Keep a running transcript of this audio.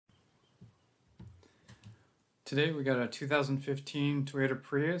Today we got a 2015 Toyota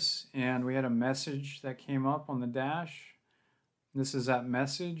Prius and we had a message that came up on the dash. This is that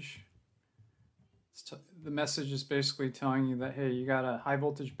message. The message is basically telling you that, hey, you got a high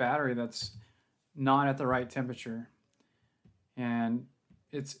voltage battery that's not at the right temperature. And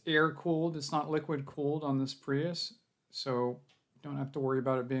it's air cooled, it's not liquid cooled on this Prius. So you don't have to worry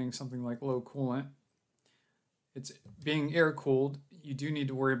about it being something like low coolant. It's being air cooled. You do need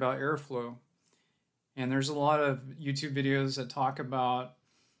to worry about airflow. And there's a lot of YouTube videos that talk about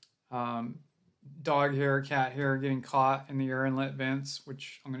dog hair, cat hair getting caught in the air inlet vents,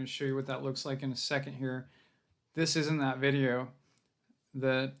 which I'm going to show you what that looks like in a second here. This isn't that video.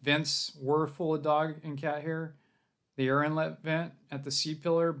 The vents were full of dog and cat hair, the air inlet vent at the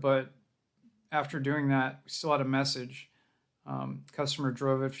C-pillar, but after doing that, we still had a message. Customer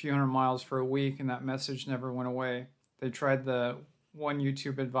drove a few hundred miles for a week and that message never went away. They tried the one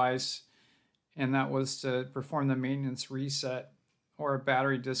YouTube advice, and that was to perform the maintenance reset or a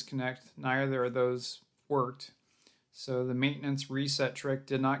battery disconnect. Neither of those worked. So the maintenance reset trick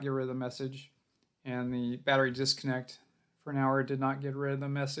did not get rid of the message, and the battery disconnect for an hour did not get rid of the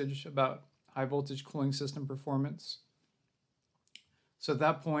message about high voltage cooling system performance. So at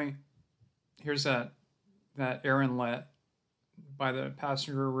that point, here's that air inlet by the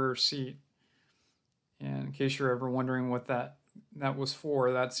passenger rear seat. And in case you're ever wondering what that was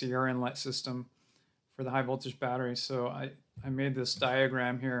for, that's the air inlet system for the high voltage battery. So I made this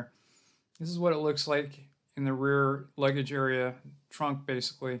diagram here. This is what it looks like in the rear luggage area, trunk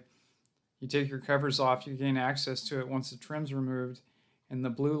basically. You take your covers off, you gain access to it once the trim's removed, and the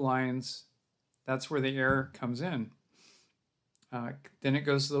blue lines, that's where the air comes in. Then it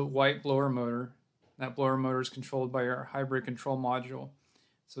goes to the white blower motor. That blower motor is controlled by our hybrid control module.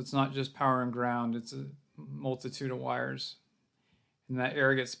 So it's not just power and ground, it's a multitude of wires. And that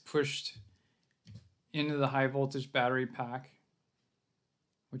air gets pushed into the high voltage battery pack,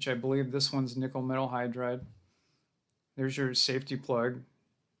 which I believe this one's nickel metal hydride. There's your safety plug.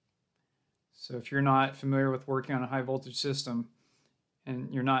 So if you're not familiar with working on a high voltage system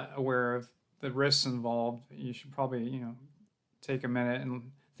and you're not aware of the risks involved, you should probably, take a minute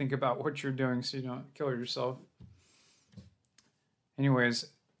and think about what you're doing so you don't kill yourself. Anyways,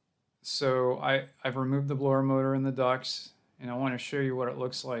 so I've removed the blower motor and the ducts, and I want to show you what it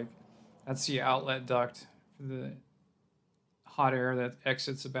looks like. That's the outlet duct for the hot air that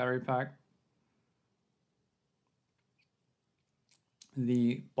exits the battery pack.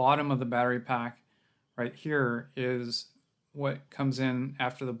 The bottom of the battery pack right here is what comes in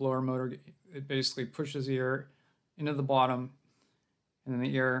after the blower motor. It basically pushes the air into the bottom, and then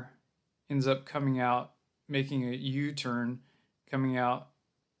the air ends up coming out, making a U-turn, coming out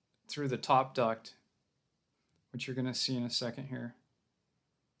through the top duct, which you're going to see in a second here.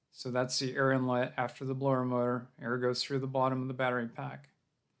 So that's the air inlet after the blower motor. Air goes through the bottom of the battery pack.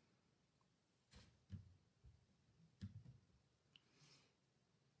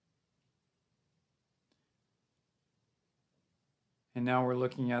 And now we're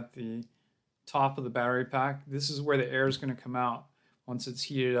looking at the top of the battery pack. This is where the air is going to come out once it's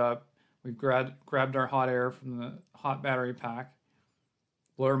heated up. We've grabbed our hot air from the hot battery pack.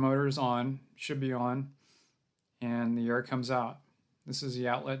 Blower motor is on, should be on, and the air comes out. This is the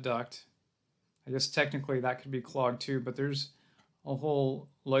outlet duct. I guess technically that could be clogged too, but there's a whole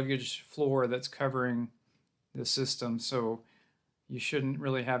luggage floor that's covering the system, so you shouldn't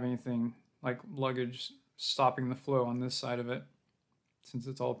really have anything like luggage stopping the flow on this side of it, since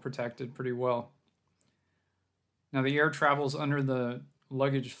it's all protected pretty well. Now the air travels under the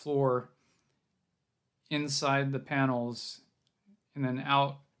luggage floor, inside the panels, and then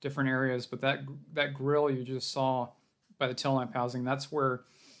out different areas, but that grill you just saw by the tail lamp housing, that's where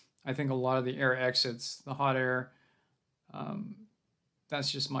I think a lot of the air exits, the hot air. That's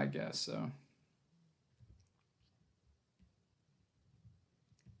just my guess. So,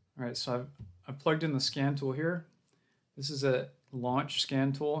 all right, so I've plugged in the scan tool here. This is a launch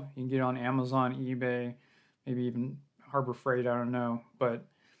scan tool. You can get it on Amazon, eBay, maybe even Harbor Freight, I don't know, but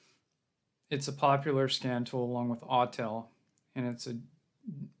it's a popular scan tool along with Autel, and it's a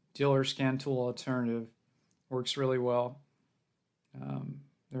dealer scan tool alternative. Works really well.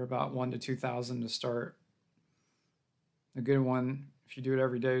 They're about $1,000 to $2,000 to start. A good one, if you do it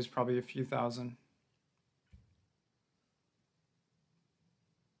every day, is probably a few thousand.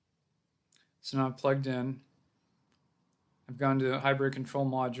 So now I've plugged in. I've gone to the hybrid control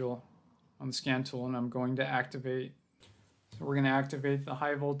module on the scan tool, and I'm going to activate. So we're going to activate the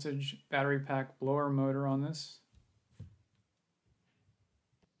high voltage battery pack blower motor on this.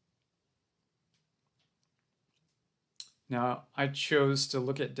 Now I chose to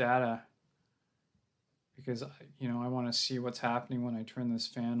look at data because, you know, I want to see what's happening when I turn this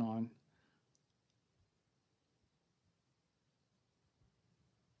fan on.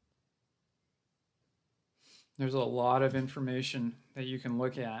 There's a lot of information that you can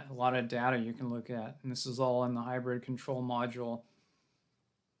look at, a lot of data you can look at, and this is all in the hybrid control module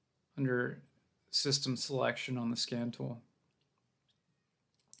under system selection on the scan tool.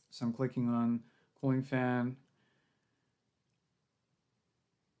 So I'm clicking on cooling fan.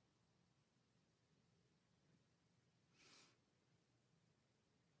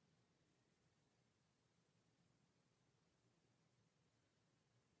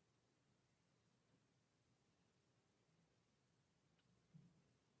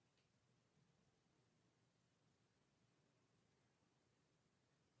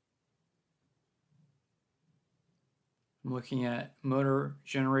 I'm looking at motor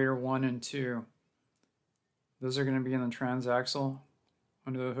generator 1 and 2. Those are going to be in the transaxle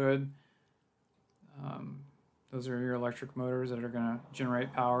under the hood. Those are your electric motors that are going to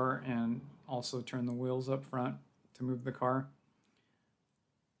generate power and also turn the wheels up front to move the car.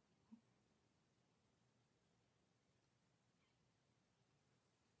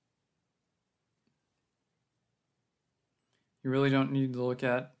 You really don't need to look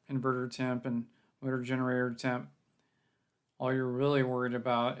at inverter temp and motor generator temp. All you're really worried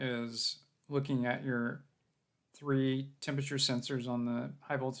about is looking at your 3 temperature sensors on the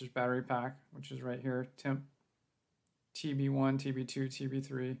high voltage battery pack, which is right here, temp TB1, TB2,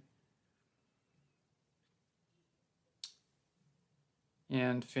 TB3,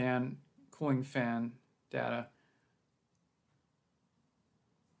 and fan, cooling fan data.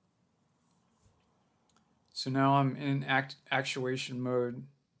 So now I'm in actuation mode.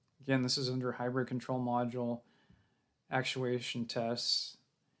 Again, this is under hybrid control module, actuation tests.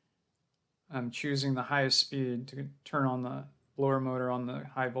 I'm choosing the highest speed to turn on the blower motor on the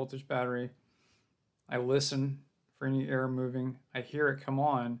high voltage battery. I listen for any air moving. I hear it come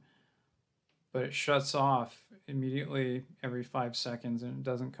on, but it shuts off immediately every 5 seconds and it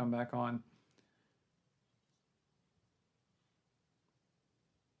doesn't come back on.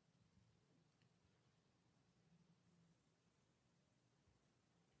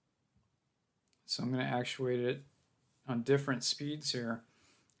 So I'm going to actuate it on different speeds here.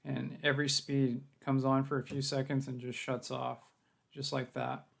 And every speed comes on for a few seconds and just shuts off, just like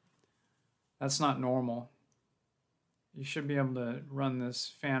that. That's not normal. You should be able to run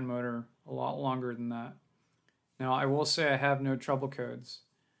this fan motor a lot longer than that. Now, I will say I have no trouble codes.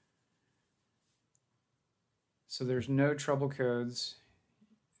 So there's no trouble codes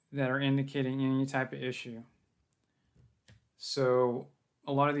that are indicating any type of issue. So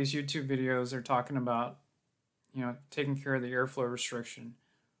a lot of these YouTube videos are talking about, you know, taking care of the airflow restriction,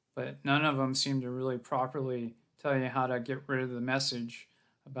 but none of them seem to really properly tell you how to get rid of the message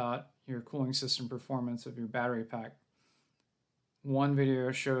about your cooling system performance of your battery pack. One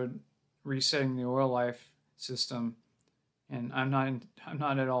video showed resetting the oil life system, and I'm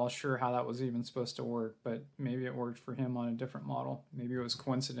not at all sure how that was even supposed to work, but maybe it worked for him on a different model. Maybe it was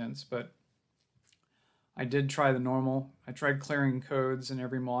coincidence, but I did try the normal. I tried clearing codes in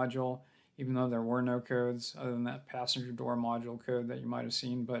every module, even though there were no codes other than that passenger door module code that you might have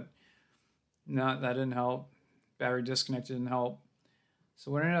seen, but no, that didn't help. Battery disconnect didn't help. So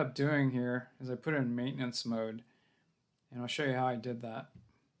what I ended up doing here is I put it in maintenance mode, and I'll show you how I did that.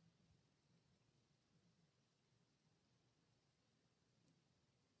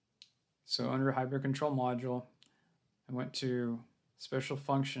 So under hybrid control module, I went to special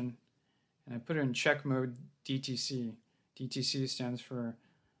function and I put it in check mode DTC. DTC stands for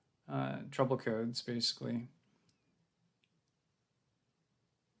trouble codes, basically.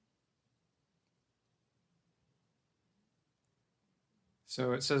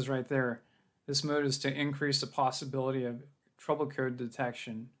 So it says right there, this mode is to increase the possibility of trouble code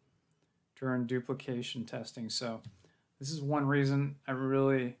detection during duplication testing. So this is one reason I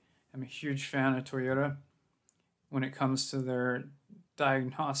really am a huge fan of Toyota when it comes to their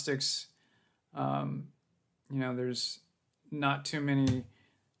diagnostics. You know, there's not too many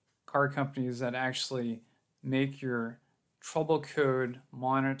car companies that actually make your trouble code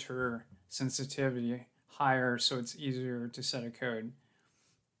monitor sensitivity higher so it's easier to set a code.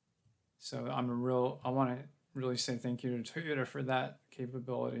 So I want to really say thank you to Toyota for that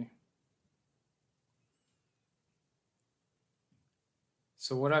capability.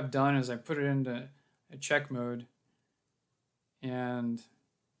 So what I've done is I put it into a check mode, and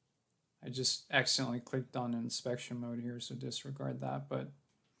I just accidentally clicked on inspection mode here, so disregard that. But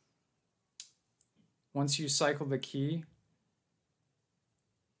once you cycle the key,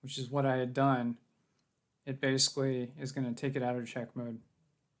 which is what I had done, it basically is going to take it out of check mode.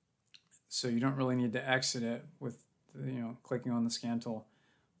 so you don't really need to exit it with clicking on the scan tool.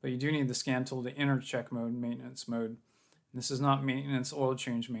 But you do need the scan tool to enter check mode, maintenance mode. This is not maintenance, oil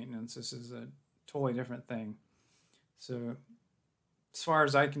change maintenance. This is a totally different thing. So as far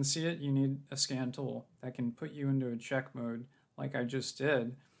as I can see it, you need a scan tool that can put you into a check mode like I just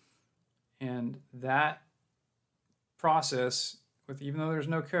did. And that process, even though there's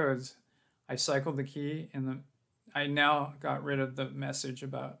no codes, I cycled the key and I now got rid of the message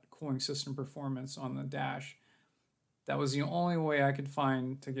about cooling system performance on the dash. That was the only way I could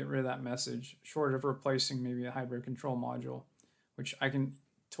find to get rid of that message, short of replacing maybe a hybrid control module, which I can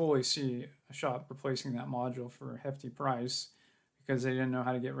totally see a shop replacing that module for a hefty price because they didn't know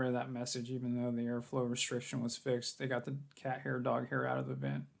how to get rid of that message, even though the airflow restriction was fixed. They got the cat hair, dog hair out of the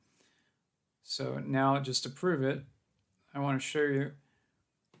vent. So now, just to prove it, I want to show you.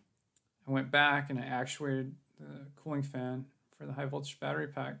 I went back and I actuated the cooling fan for the high voltage battery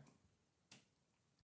pack.